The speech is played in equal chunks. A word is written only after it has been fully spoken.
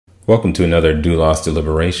Welcome to another Doulos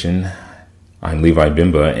Deliberation. I'm Levi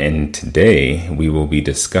Bimba, and today we will be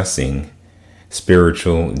discussing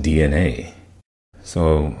spiritual DNA.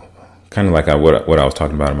 So, kind of like what I was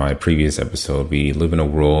talking about in my previous episode, we live in a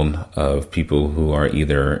world of people who are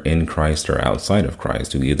either in Christ or outside of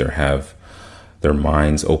Christ, who either have their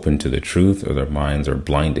minds open to the truth or their minds are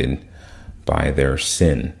blinded by their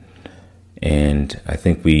sin. And I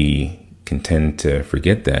think we can tend to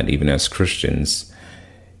forget that even as Christians,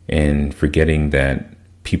 and forgetting that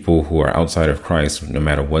people who are outside of Christ, no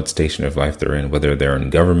matter what station of life they're in, whether they're in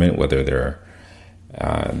government, whether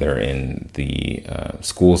they're in the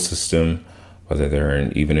school system, whether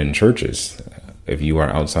they're even in churches, if you are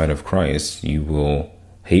outside of Christ, you will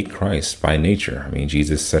hate Christ by nature. I mean,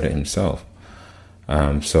 Jesus said it himself.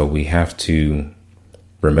 So we have to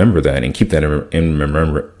remember that and keep that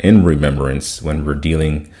in remembrance when we're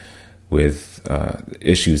dealing with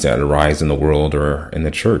issues that arise in the world or in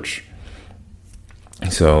the church.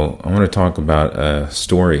 So I want to talk about a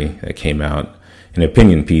story that came out, an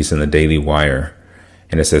opinion piece in the Daily Wire,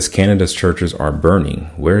 and it says, Canada's churches are burning.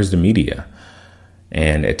 Where's the media?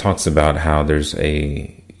 And it talks about how there's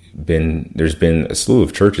been a slew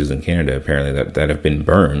of churches in Canada, apparently, that have been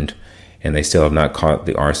burned, and they still have not caught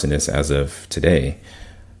the arsonists as of today.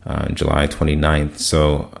 July 29th.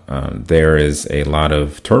 So there is a lot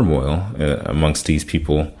of turmoil amongst these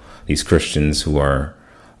people, these Christians who are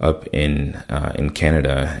up in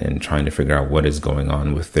Canada and trying to figure out what is going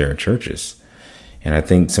on with their churches. And I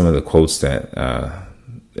think some of the quotes that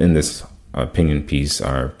in this opinion piece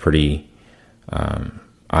are pretty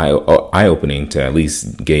eye-opening to at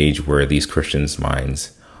least gauge where these Christians'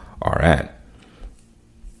 minds are at.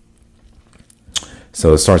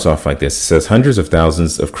 So it starts off like this. It says, hundreds of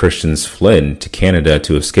thousands of Christians fled to Canada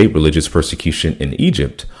to escape religious persecution in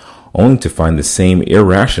Egypt, only to find the same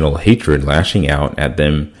irrational hatred lashing out at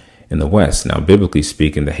them in the West. Now, biblically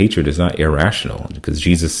speaking, the hatred is not irrational, because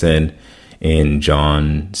Jesus said in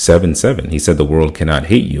John 7:7, he said, the world cannot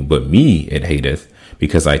hate you, but me it hateth,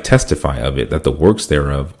 because I testify of it, that the works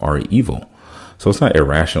thereof are evil. So it's not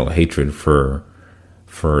irrational hatred for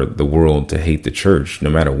the world to hate the church, no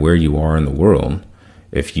matter where you are in the world.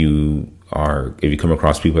 If you come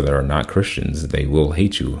across people that are not Christians, they will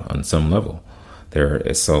hate you on some level.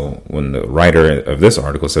 So when the writer of this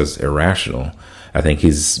article says irrational, I think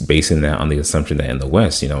he's basing that on the assumption that in the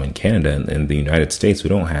West, in Canada and in the United States, we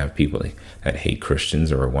don't have people that hate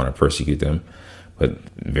Christians or want to persecute them. But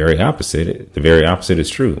the very opposite is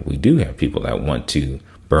true. We do have people that want to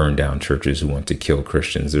burn down churches, who want to kill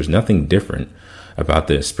Christians. There's nothing different about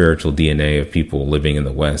the spiritual DNA of people living in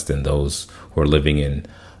the West than those who are living in,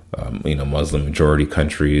 Muslim majority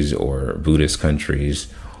countries or Buddhist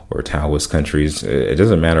countries or Taoist countries. It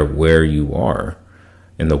doesn't matter where you are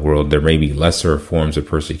in the world. There may be lesser forms of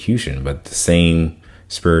persecution, but the same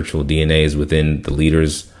spiritual DNA is within the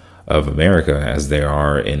leaders of America as there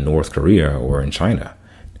are in North Korea or in China.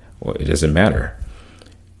 Well, it doesn't matter.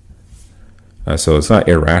 So it's not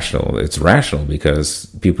irrational. It's rational, because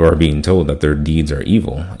people are being told that their deeds are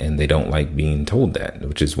evil, and they don't like being told that,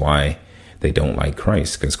 which is why they don't like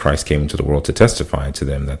Christ, because Christ came into the world to testify to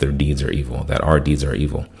them that their deeds are evil, that our deeds are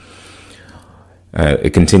evil.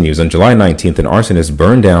 It continues. On July 19th, an arsonist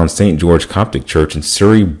burned down St. George Coptic Church in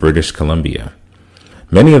Surrey, British Columbia.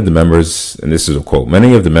 Many of the members, and this is a quote,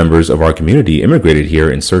 many of the members of our community immigrated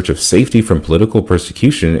here in search of safety from political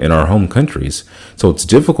persecution in our home countries, so it's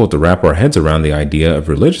difficult to wrap our heads around the idea of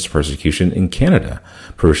religious persecution in Canada,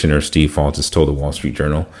 parishioner Steve Faltis told the Wall Street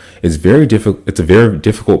Journal. It's a very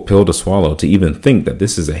difficult pill to swallow to even think that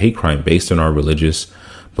this is a hate crime based on our religious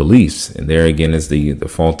beliefs. And there again is the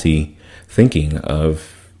faulty thinking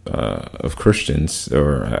of Christians,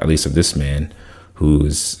 or at least of this man,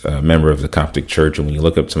 who's a member of the Coptic Church. And when you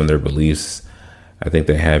look up some of their beliefs, I think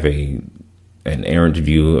they have an errant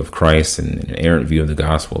view of Christ and an errant view of the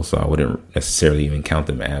gospel. So I wouldn't necessarily even count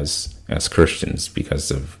them as Christians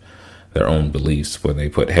because of their own beliefs, where they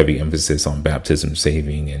put heavy emphasis on baptism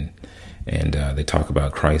saving, and they talk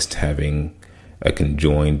about Christ having a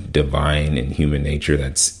conjoined divine and human nature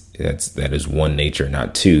that is one nature,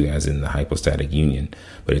 not two, as in the hypostatic union.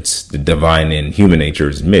 But it's the divine and human nature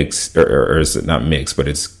is mixed, or is not mixed, but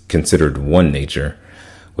it's considered one nature,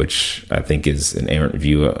 which I think is an errant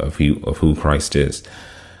view of who Christ is.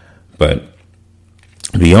 But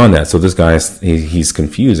beyond that, so this guy, he's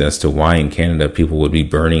confused as to why in Canada people would be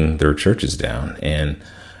burning their churches down. And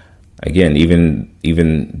again,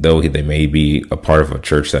 even though they may be a part of a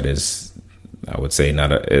church that is, I would say,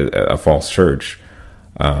 not a false church,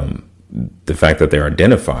 the fact that they're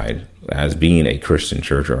identified as being a Christian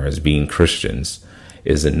church or as being Christians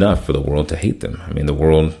is enough for the world to hate them. I mean, the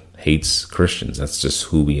world hates Christians. That's just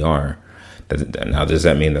who we are. Now, does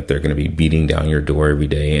that mean that they're going to be beating down your door every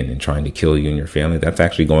day and trying to kill you and your family? That's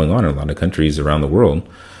actually going on in a lot of countries around the world.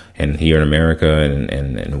 And here in America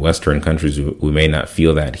and Western countries, we may not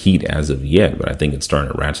feel that heat as of yet, but I think it's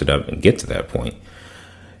starting to ratchet up and get to that point.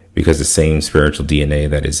 Because the same spiritual DNA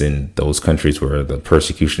that is in those countries where the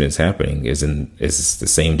persecution is happening is the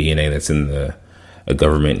same DNA that's in the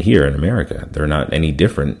government here in America. They're not any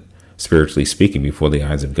different, spiritually speaking, before the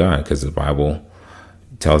eyes of God, because the Bible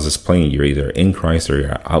tells us plainly, you're either in Christ or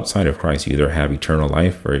you're outside of Christ. You either have eternal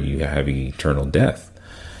life or you have eternal death.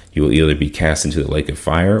 You will either be cast into the lake of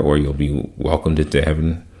fire or you'll be welcomed into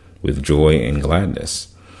heaven with joy and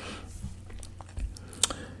gladness.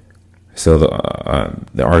 So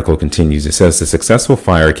the article continues. It says the successful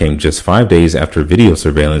fire came just 5 days after video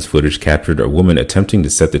surveillance footage captured a woman attempting to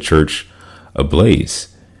set the church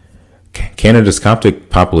ablaze. Canada's Coptic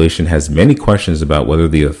population has many questions about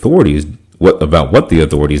what the authorities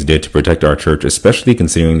did to protect our church, especially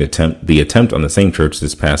considering the attempt on the same church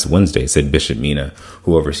this past Wednesday, said Bishop Mina,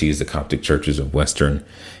 who oversees the Coptic churches of Western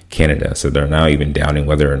Canada. So they're now even doubting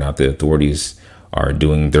whether or not the authorities are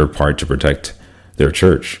doing their part to protect their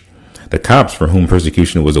church. The Copts, for whom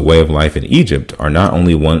persecution was a way of life in Egypt, are not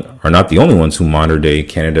the only ones who modern day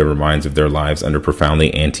Canada reminds of their lives under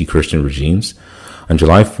profoundly anti-Christian regimes. On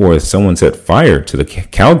July 4th, someone set fire to the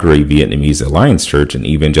Calgary Vietnamese Alliance Church, an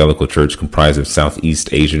evangelical church comprised of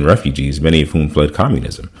Southeast Asian refugees, many of whom fled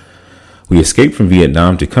communism. We escaped from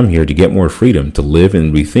Vietnam to come here to get more freedom, to live,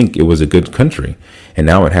 and we think it was a good country. And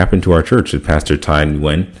now it happened to our church, said Pastor Tai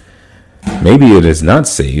Nguyen. Maybe it is not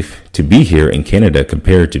safe to be here in Canada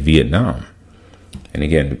compared to Vietnam. And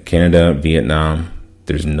again, Canada, Vietnam,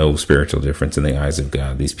 there's no spiritual difference in the eyes of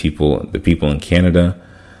God. The people in Canada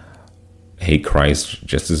hate Christ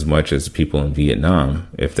just as much as the people in Vietnam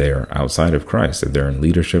if they are outside of Christ, if they're in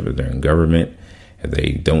leadership, if they're in government, if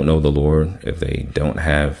they don't know the Lord, if they don't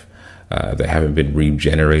have, they haven't been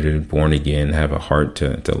regenerated, born again, have a heart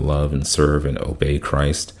to love and serve and obey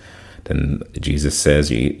Christ. Then Jesus says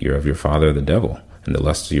you're of your father, the devil, and the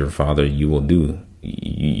lust of your father you will do.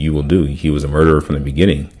 He was a murderer from the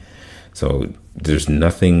beginning. So there's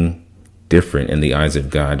nothing different in the eyes of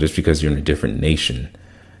God. Just because you're in a different nation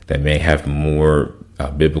that may have more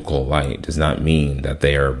biblical light does not mean that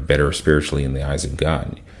they are better spiritually in the eyes of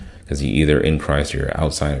God. Because you're either in Christ or you're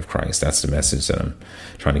outside of Christ. That's the message that I'm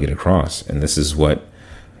trying to get across. And this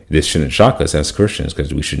shouldn't shock us as Christians,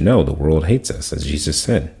 because we should know the world hates us, as Jesus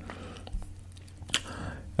said.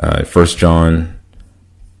 1 John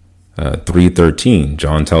 3:13,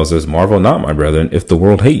 John tells us, "Marvel not, my brethren, if the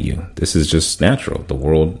world hate you." This is just natural. The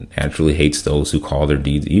world naturally hates those who call their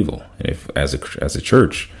deeds evil. And if, as a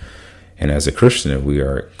church and as a Christian, if we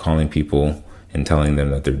are calling people and telling them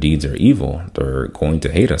that their deeds are evil, they're going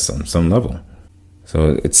to hate us on some level.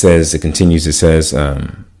 So it says,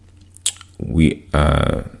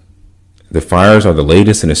 the fires are the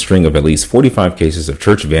latest in a string of at least 45 cases of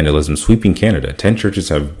church vandalism sweeping Canada. 10 churches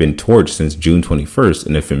have been torched since June 21st.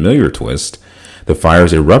 In a familiar twist, the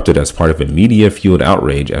fires erupted as part of a media-fueled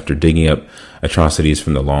outrage after digging up atrocities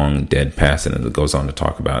from the long-dead past. And it goes on to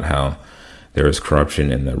talk about how there is corruption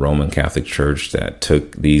in the Roman Catholic Church that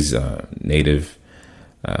took these native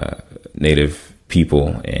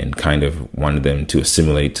people and kind of wanted them to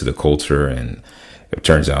assimilate to the culture. And it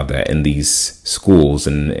turns out that in these schools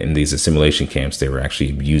and in these assimilation camps, they were actually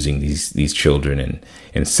abusing these children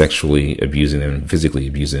and sexually abusing them and physically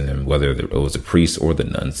abusing them, whether it was a priest or the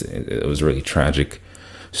nuns. It was a really tragic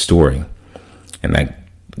story. And that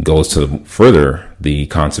goes to further the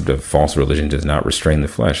concept of false religion does not restrain the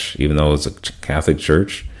flesh, even though it's a Catholic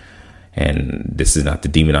church. And this is not to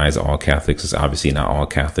demonize all Catholics. It's obviously not all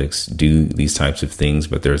Catholics do these types of things,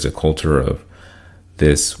 but there's a culture of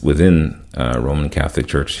this within Roman Catholic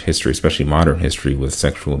Church history, especially modern history, with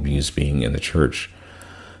sexual abuse being in the church.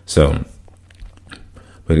 So,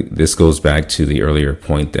 but this goes back to the earlier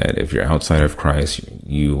point that if you're outside of Christ,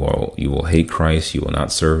 you will hate Christ, you will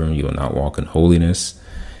not serve him, you will not walk in holiness.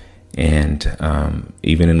 And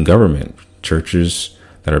even in government, churches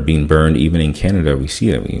that are being burned, even in Canada, we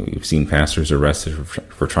see that. We've seen pastors arrested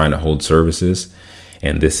for trying to hold services.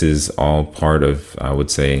 And this is all part of, I would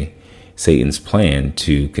say, Satan's plan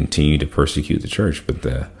to continue to persecute the church. But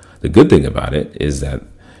the good thing about it is that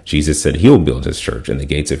Jesus said he'll build his church and the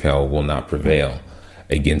gates of hell will not prevail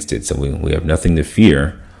against it. So we have nothing to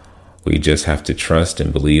fear. We just have to trust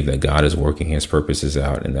and believe that God is working his purposes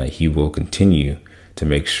out and that he will continue to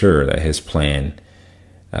make sure that his plan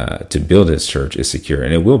to build his church is secure,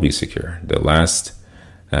 and it will be secure.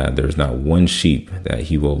 There's not one sheep that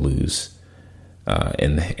he will lose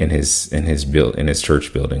in his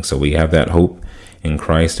church building. So we have that hope in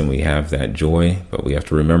Christ, and we have that joy, but we have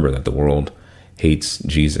to remember that the world hates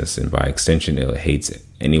Jesus, and by extension, it hates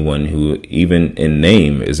anyone who, even in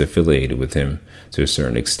name, is affiliated with him to a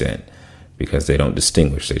certain extent, because they don't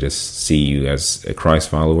distinguish. They just see you as a Christ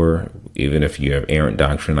follower, even if you have errant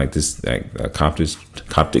doctrine like this, that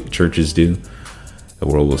Coptic churches do. The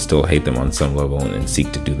world will still hate them on some level and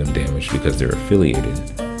seek to do them damage because they're affiliated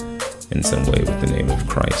in some way with the name of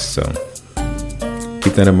Christ. So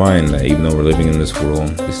keep that in mind, that even though we're living in this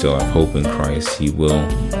world, we still have hope in Christ. He will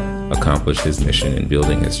accomplish his mission in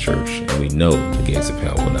building his church, and we know the gates of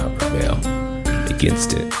hell will not prevail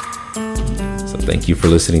against it. So thank you for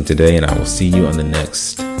listening today, and I will see you on the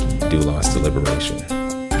next Doulos Deliberation.